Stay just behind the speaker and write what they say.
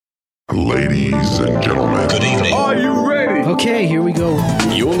Ladies and gentlemen, good evening. Are you ready? Okay, here we go.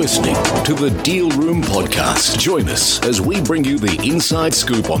 You're listening to the Deal Room Podcast. Join us as we bring you the inside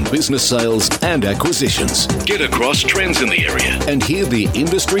scoop on business sales and acquisitions. Get across trends in the area and hear the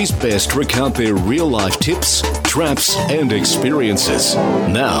industry's best recount their real-life tips, traps, and experiences.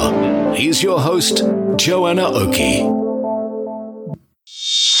 Now, here's your host, Joanna Oakey.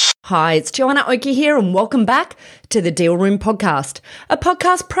 Hi, it's Joanna Oakey here, and welcome back to the Deal Room Podcast, a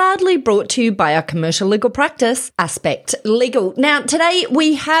podcast proudly brought to you by our commercial legal practice, Aspect Legal. Now, today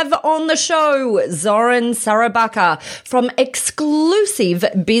we have on the show Zoran Sarabaca from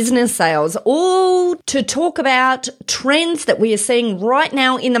Xcllusive Business Sales, all to talk about trends that we are seeing right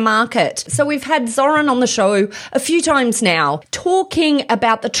now in the market. So we've had Zoran on the show a few times now, talking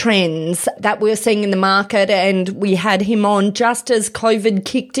about the trends that we're seeing in the market, and we had him on just as COVID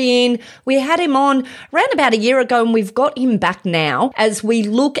kicked in. We had him on around about a year ago, and we've got him back now as we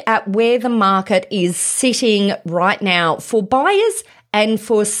look at where the market is sitting right now for buyers and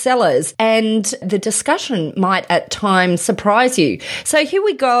for sellers, and the discussion might at times surprise you. So here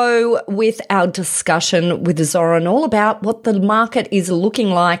we go with our discussion with Zoran, all about what the market is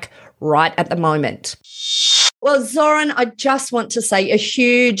looking like right at the moment. Well, Zoran, I just want to say a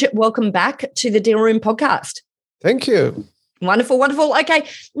huge welcome back to the Deal Room Podcast. Thank you. Wonderful, wonderful. Okay,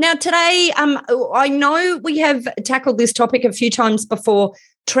 now today, I know we have tackled this topic a few times before.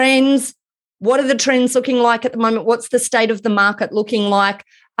 Trends. What are the trends looking like at the moment? What's the state of the market looking like?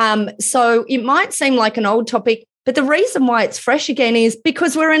 So it might seem like an old topic, but the reason why it's fresh again is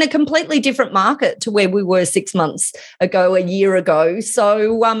because we're in a completely different market to where we were 6 months ago, a year ago.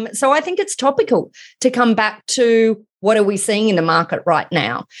 So I think it's topical to come back to what are we seeing in the market right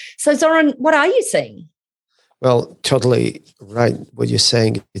now. So Zoran, what are you seeing? Well, totally right. What you're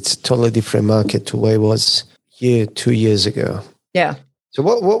saying, it's a totally different market to where it was 2 years ago. Yeah. So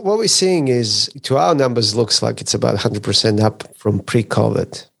what we're seeing is, to our numbers, looks like it's about 100% up from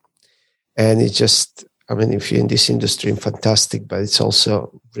pre-COVID. And it's just, I mean, if you're in this industry, fantastic, but it's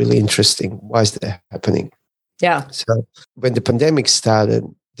also really interesting. Why is that happening? Yeah. So when the pandemic started,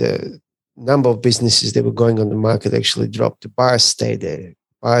 the number of businesses that were going on the market actually dropped. The buyers stayed there.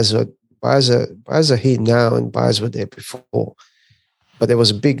 Buyers are here now, and buyers were there before. But there was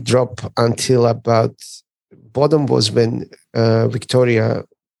a big drop until about bottom was when Victoria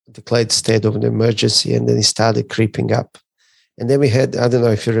declared state of an emergency, and then it started creeping up. And then we had, I don't know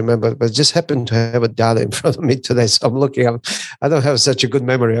if you remember, but I just happened to have a data in front of me today. So I'm looking up. I don't have such a good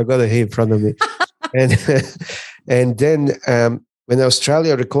memory. I've got it here in front of me. and then when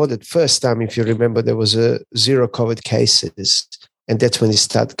Australia recorded first time, if you remember, there was a 0 COVID cases. And that's when it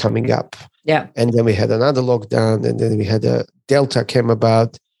started coming up. Yeah. And then we had another lockdown, and then we had a Delta came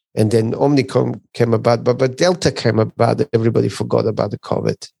about, and then Omicron came about. But Delta came about, everybody forgot about the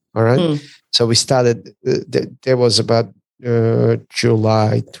COVID. All right. So we started, there was about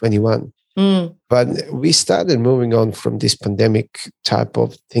July 21. But we started moving on from this pandemic type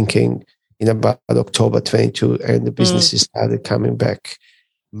of thinking in about October 22, and the businesses started coming back.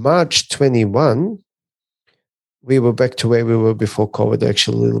 March 21, we were back to where we were before COVID,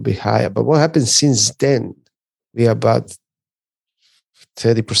 actually a little bit higher. But what happened since then, we are about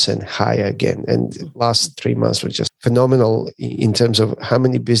 30% higher again. And last 3 months were just phenomenal in terms of how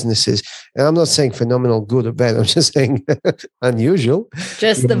many businesses. And I'm not saying phenomenal, good or bad. I'm just saying unusual.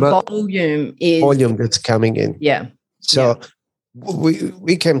 Just the volume is... Volume that's coming in. Yeah. So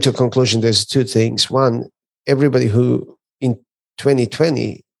we came to a conclusion there's two things. One, everybody who in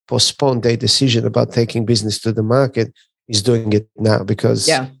 2020 postponed their decision about taking business to the market is doing it now, because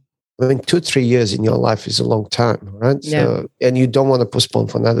I mean, 2-3 years in your life is a long time, right? Yeah. So, and you don't want to postpone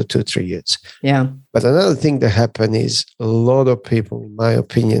for another 2-3 years. Yeah. But another thing that happened is a lot of people, in my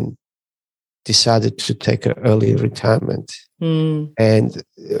opinion, decided to take an early retirement. And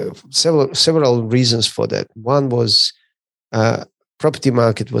several reasons for that. One was property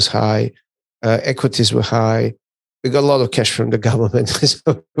market was high, equities were high. We got a lot of cash from the government,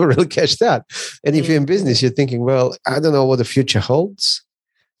 so we really cashed out. And if you're in business, you're thinking, well, I don't know what the future holds.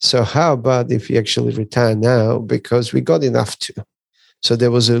 So how about if you actually retire now, because we got enough to. So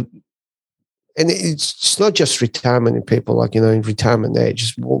there was and it's not just retirement in people, like, in retirement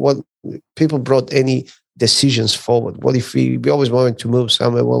age. What people brought any decisions forward. What if we always wanted to move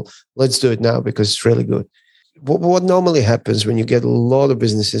somewhere? Well, let's do it now because it's really good. What normally happens when you get a lot of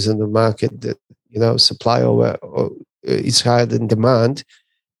businesses in the market that, supply over is higher than demand,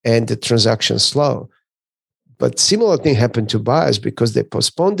 and the transaction's slow. But similar thing happened to buyers because they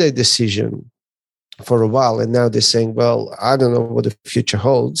postponed their decision for a while, and now they're saying, well, I don't know what the future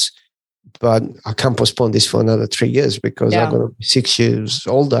holds. but I can't postpone this for another 3 years because I'm going to be 6 years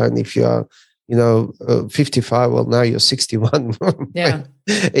older. And if you are, 55, well, now you're 61. Yeah.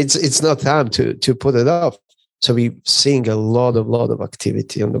 It's not time to put it off. So we're seeing a lot of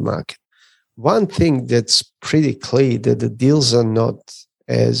activity on the market. One thing that's pretty clear that the deals are not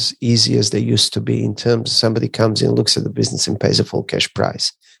as easy as they used to be in terms somebody comes in, looks at the business and pays a full cash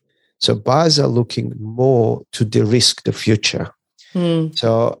price. So buyers are looking more to de-risk the future.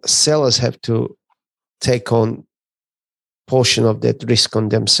 So sellers have to take on portion of that risk on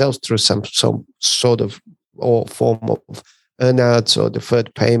themselves through some sort of or form of earnouts or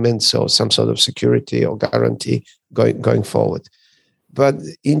deferred payments or some sort of security or guarantee going forward. But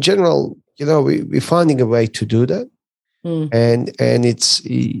in general, we're finding a way to do that, and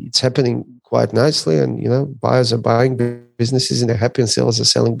it's happening quite nicely. And buyers are buying businesses and they're happy, and sellers are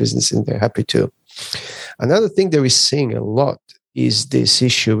selling businesses and they're happy too. Another thing that we're seeing a lot is this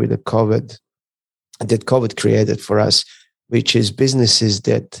issue with the COVID that COVID created for us, which is businesses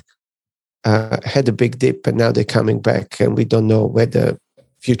that had a big dip and now they're coming back, and we don't know where the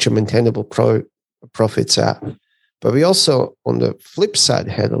future maintainable profits are. But we also, on the flip side,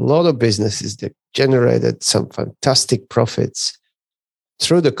 had a lot of businesses that generated some fantastic profits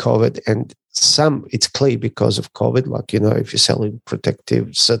through the COVID, and some it's clear because of COVID. Like, if you're selling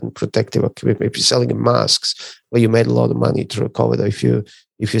certain protective equipment, if you're selling masks, well, you made a lot of money through COVID. Or if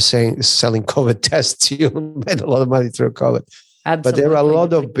you're selling COVID tests, you made a lot of money through COVID. Absolutely. But there are a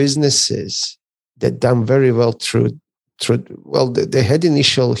lot of businesses that done very well through. They had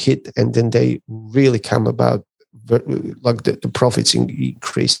initial hit, and then they really come about. Like the profits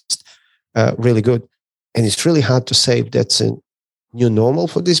increased really good, and it's really hard to say if that's a new normal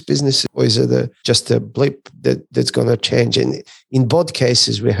for this business, or is it just a blip that's going to change? And in both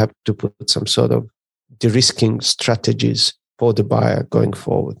cases, we have to put some sort of de-risking strategies for the buyer going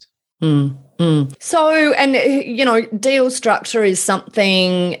forward. So, and deal structure is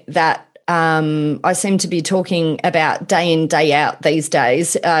something that I seem to be talking about day in, day out these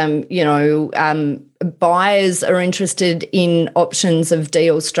days. Buyers are interested in options of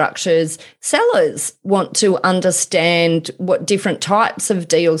deal structures. Sellers want to understand what different types of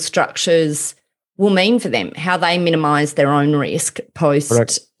deal structures will mean for them, how they minimise their own risk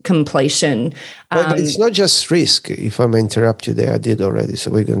post-completion. But it's not just risk. If I may interrupt you there, I did already, so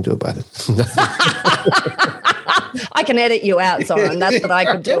we're going to do about it. I can edit you out, Zoran. That's what I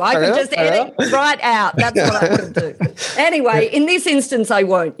could do. I could just edit right out. That's what I could do. Anyway, in this instance, I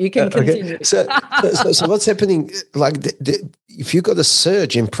won't. You can continue. Okay. So what's happening? Like, if you got a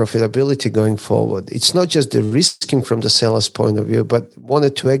surge in profitability going forward, it's not just the risking from the seller's point of view, but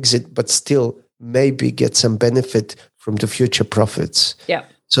wanted to exit, but still maybe get some benefit from the future profits. Yeah.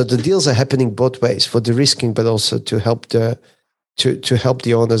 So the deals are happening both ways, for the risking, but also to help the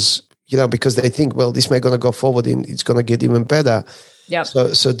owners. Because they think, well, this may going to go forward and it's going to get even better. Yeah.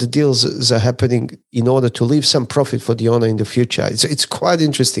 So the deals are happening in order to leave some profit for the owner in the future. It's quite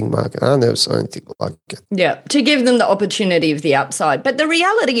interesting market. I never saw anything like it. Yeah, to give them the opportunity of the upside. But the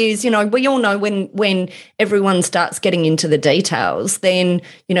reality is, we all know when everyone starts getting into the details, then,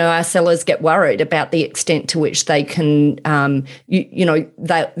 our sellers get worried about the extent to which they can,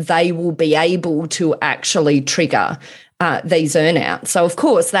 they will be able to actually trigger these earnouts. So of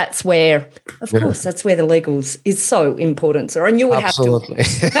course that's where the legals is so important, sir. And you would Absolutely.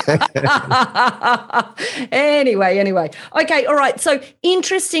 have to. Anyway. Okay, all right. So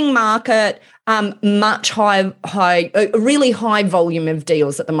interesting market, really high volume of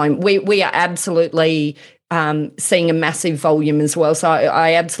deals at the moment. We are absolutely seeing a massive volume as well. So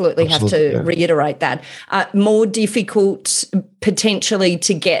I absolutely have to reiterate that. More difficult potentially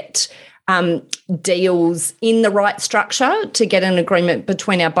to get deals in the right structure to get an agreement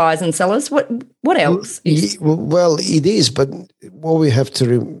between our buyers and sellers. What else? Well, it is, but what we have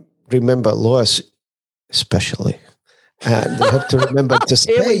to remember, lawyers especially, they have to remember to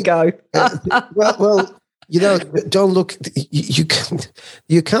stay. Here we go. Don't look. You can't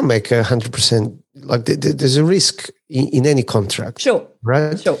make 100%. Like there's a risk in any contract. Sure.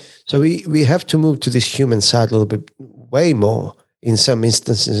 Right. Sure. So we have to move to this human side a little bit, way more in some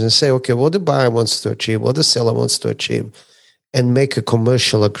instances, and say, okay, what the buyer wants to achieve, what the seller wants to achieve, and make a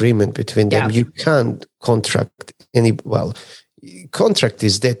commercial agreement between them. You can't contract contract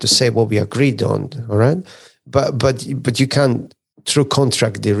is there to say what we agreed on, all right? But you can't, through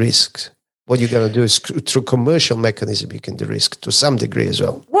contract, the risks. what you're going to do is through commercial mechanism, you can de-risk to some degree as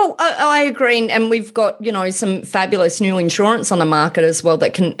well. Well, I agree. And we've got, some fabulous new insurance on the market as well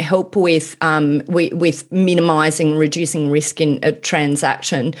that can help with minimising, reducing risk in a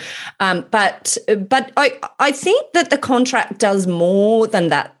transaction. But I think that the contract does more than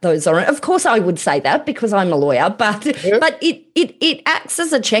that, though, Zoran. Of course, I would say that because I'm a lawyer, but it acts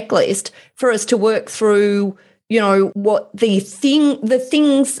as a checklist for us to work through, what the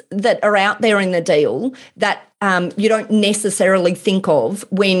things that are out there in the deal that you don't necessarily think of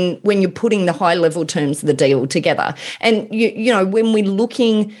when you're putting the high level terms of the deal together. And when we're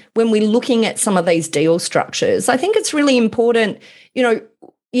looking at some of these deal structures, I think it's really important,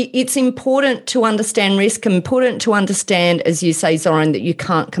 it's important to understand risk, important to understand, as you say, Zoran, that you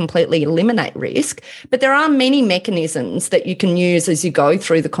can't completely eliminate risk, but there are many mechanisms that you can use as you go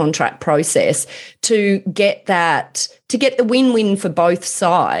through the contract process to get the win-win for both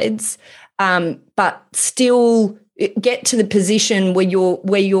sides, but still get to the position where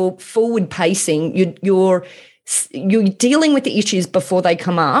you're forward pacing, you're dealing with the issues before they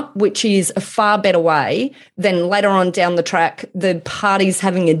come up, which is a far better way than later on down the track, the parties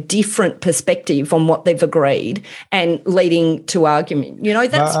having a different perspective on what they've agreed and leading to argument.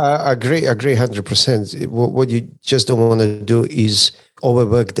 That's... I agree 100%. What you just don't want to do is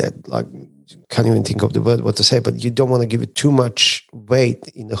overwork that. Like, can't even think of the word what to say, but you don't want to give it too much weight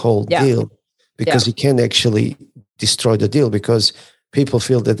in the whole deal because you can actually destroy the deal because people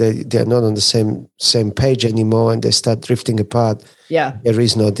feel that they're not on the same page anymore and they start drifting apart. Yeah. There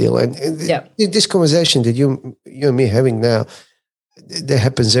is no deal. And this conversation that you and me having now, that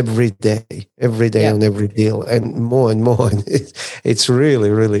happens every day on every deal and more. And it's really,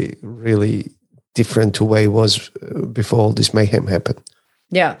 really, really different to the way it was before all this mayhem happened.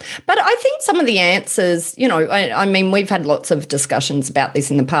 Yeah. But I think some of the answers, I mean, we've had lots of discussions about this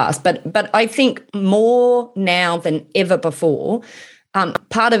in the past, but I think more now than ever before,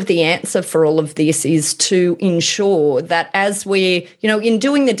 part of the answer for all of this is to ensure that as we're, in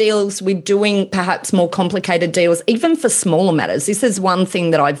doing the deals, we're doing perhaps more complicated deals, even for smaller matters. This is one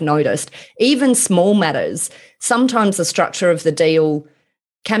thing that I've noticed. Even small matters, sometimes the structure of the deal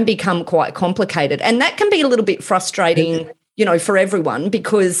can become quite complicated. And that can be a little bit frustrating, for everyone,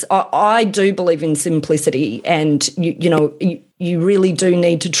 because I do believe in simplicity and, you really do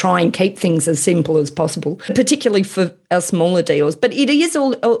need to try and keep things as simple as possible, particularly for our smaller deals. But it is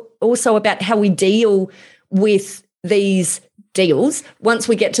also about how we deal with these deals once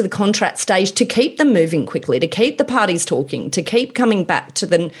we get to the contract stage to keep them moving quickly, to keep the parties talking, to keep coming back to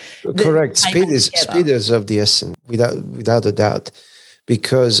the correct. Speed is of the essence, without a doubt,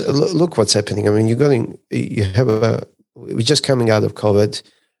 because look what's happening. I mean, we're just coming out of COVID.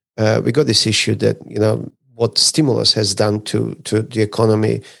 We got this issue that, what stimulus has done to the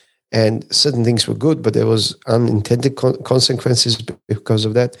economy, and certain things were good, but there was unintended consequences because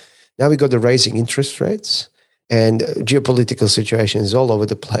of that. Now we got the rising interest rates and geopolitical situations all over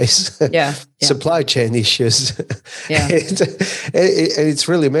the place. Supply chain issues. And it's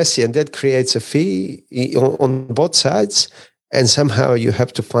really messy, and that creates a fee on both sides. And somehow you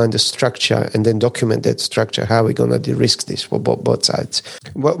have to find a structure and then document that structure. How are we going to de-risk this for both sides?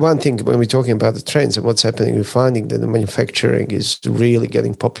 One thing, when we're talking about the trends and what's happening, we're finding that the manufacturing is really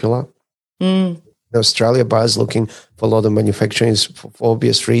getting popular. In Australia, buyers looking for a lot of manufacturing for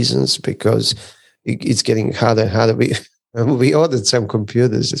obvious reasons, because it's getting harder and harder. We ordered some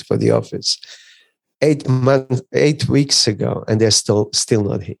computers for the office 8 weeks ago, and they're still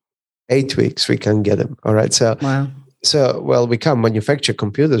not here. 8 weeks, we can't get them. All right, so wow. So, we can't manufacture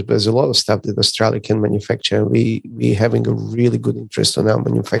computers, but there's a lot of stuff that Australia can manufacture. And we're having a really good interest on our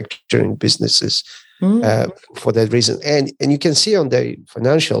manufacturing businesses for that reason. And you can see on the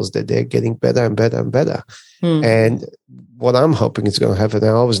financials that they're getting better and better and better. And what I'm hoping is going to happen, I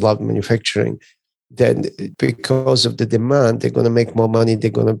always loved manufacturing, then because of the demand, they're going to make more money. They're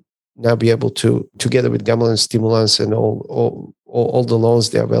going to now be able to, together with government stimulus and all the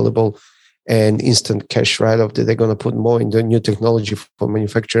loans that are available, and instant cash write-off, that they're going to put more in the new technology for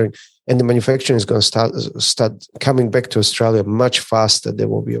manufacturing, and the manufacturing is going to start coming back to Australia much faster than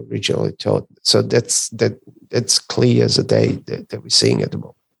what we originally thought. So that's clear as a day that we're seeing at the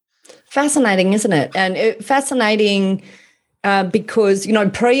moment. Fascinating, isn't it? And fascinating because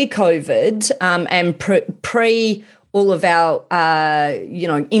pre-COVID and pre all of our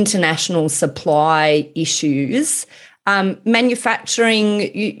international supply issues. Manufacturing,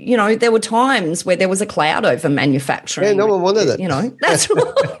 there were times where there was a cloud over manufacturing. Yeah, no one wanted it. That's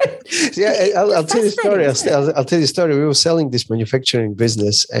right. I'll tell you a story. I'll tell you a story. We were selling this manufacturing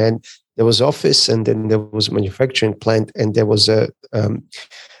business, and there was office, and then there was a manufacturing plant, and there was a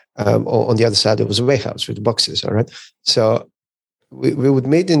On the other side, there was a warehouse with boxes, all right? So we would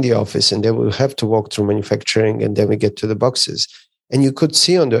meet in the office, and then we would have to walk through manufacturing, and then we get to the boxes. And you could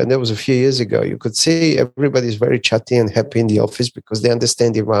see and that was a few years ago, you could see everybody's very chatty and happy in the office because they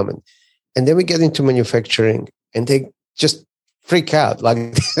understand the environment. And then we get into manufacturing, and they just freak out. Like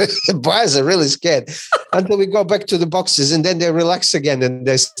the buyers are really scared until we go back to the boxes, and then they relax again and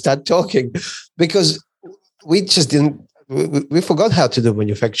they start talking because we just didn't, we forgot how to do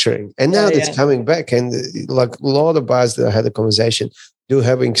manufacturing. And now it's coming back. And like a lot of buyers that I had a conversation do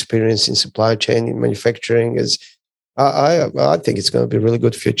have experience in supply chain, in manufacturing. I think it's going to be a really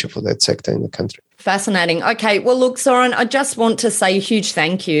good future for that sector in the country. Fascinating. Okay. Well, look, Zoran, I just want to say a huge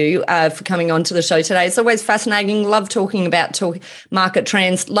thank you for coming on to the show today. It's always fascinating. Love talking about market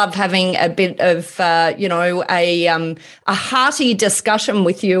trends. Love having a bit of, a hearty discussion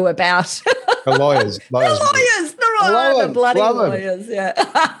with you about the lawyers. The bloody lawyers. Yeah.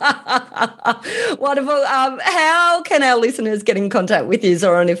 Wonderful. How can our listeners get in contact with you,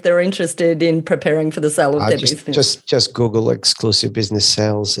 Zoran, if they're interested in preparing for the sale of their business? Just Google Xclusive Business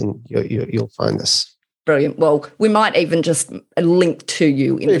Sales and you'll find us. Brilliant. Well, we might even just link to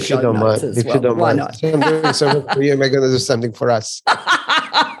you in the show notes as well. If you don't mind. Why not? I'm doing something for you. Am I going to do something for us?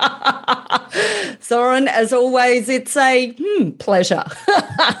 Zoran, as always, it's a pleasure.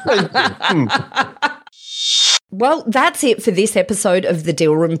 Well, that's it for this episode of the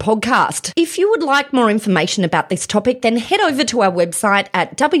Deal Room podcast. If you would like more information about this topic, then head over to our website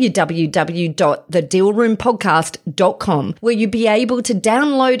at www.thedealroompodcast.com, where you'll be able to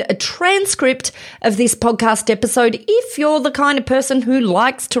download a transcript of this podcast episode if you're the kind of person who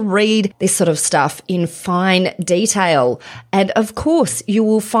likes to read this sort of stuff in fine detail. And of course, you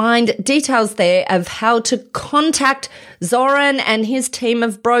will find details there of how to contact Zoran and his team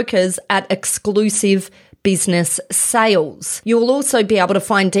of brokers at Xclusive Business Sales. You will also be able to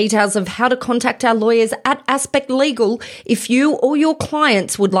find details of how to contact our lawyers at Aspect Legal if you or your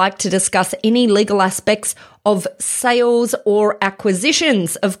clients would like to discuss any legal aspects of sales or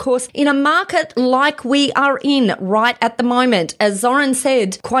acquisitions. Of course, in a market like we are in right at the moment, as Zoran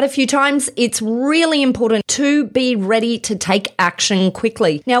said quite a few times, it's really important to be ready to take action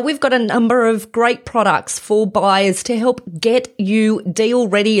quickly. Now, we've got a number of great products for buyers to help get you deal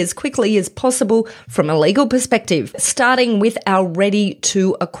ready as quickly as possible from a legal perspective, starting with our ready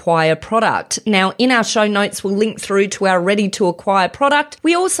to acquire product. Now, in our show notes, we'll link through to our ready to acquire product.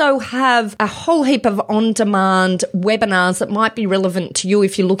 We also have a whole heap of on-demand webinars that might be relevant to you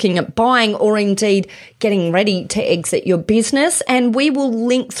if you're looking at buying or indeed getting ready to exit your business. And we will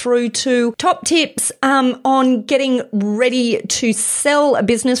link through to top tips on getting ready to sell a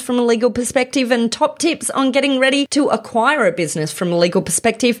business from a legal perspective and top tips on getting ready to acquire a business from a legal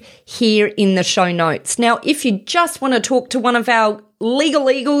perspective here in the show notes. Now, if you just want to talk to one of our legal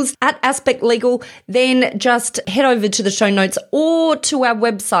eagles at Aspect Legal, then just head over to the show notes or to our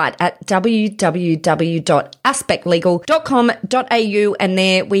website at www.aspectlegal.com.au, and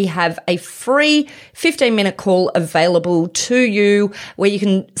there we have a free 15-minute call available to you where you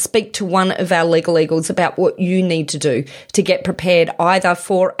can speak to one of our legal eagles about what you need to do to get prepared either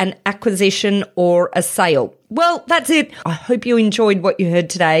for an acquisition or a sale. Well, that's it. I hope you enjoyed what you heard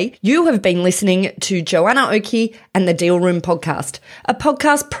today. You have been listening to Joanna Oakey and the Deal Room podcast, a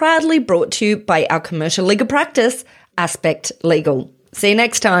podcast proudly brought to you by our commercial legal practice, Aspect Legal. See you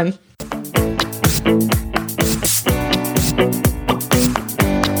next time.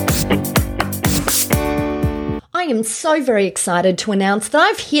 I am so very excited to announce that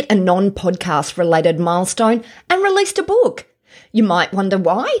I've hit a non-podcast related milestone and released a book. You might wonder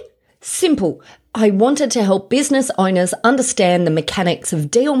why? Simple. I wanted to help business owners understand the mechanics of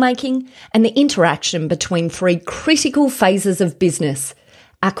deal making and the interaction between three critical phases of business: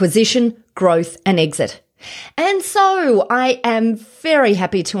 acquisition, growth, and exit. And so I am very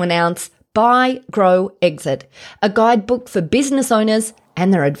happy to announce Buy, Grow, Exit, a guidebook for business owners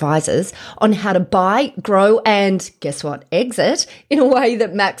and their advisors on how to buy, grow, and guess what? Exit in a way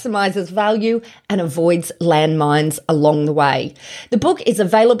that maximizes value and avoids landmines along the way. The book is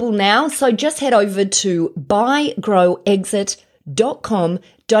available now, so just head over to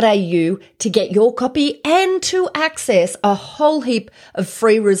buygrowexit.com.au to get your copy and to access a whole heap of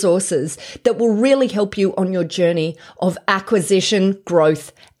free resources that will really help you on your journey of acquisition,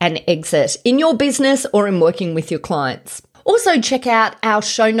 growth, and exit in your business or in working with your clients. Also, check out our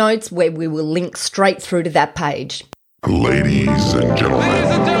show notes where we will link straight through to that page. Ladies and gentlemen.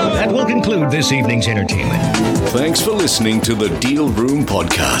 That will conclude this evening's entertainment. Thanks for listening to the Deal Room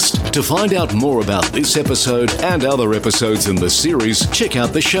Podcast. To find out more about this episode and other episodes in the series, check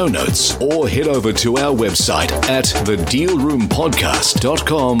out the show notes or head over to our website at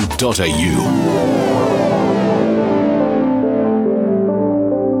thedealroompodcast.com.au.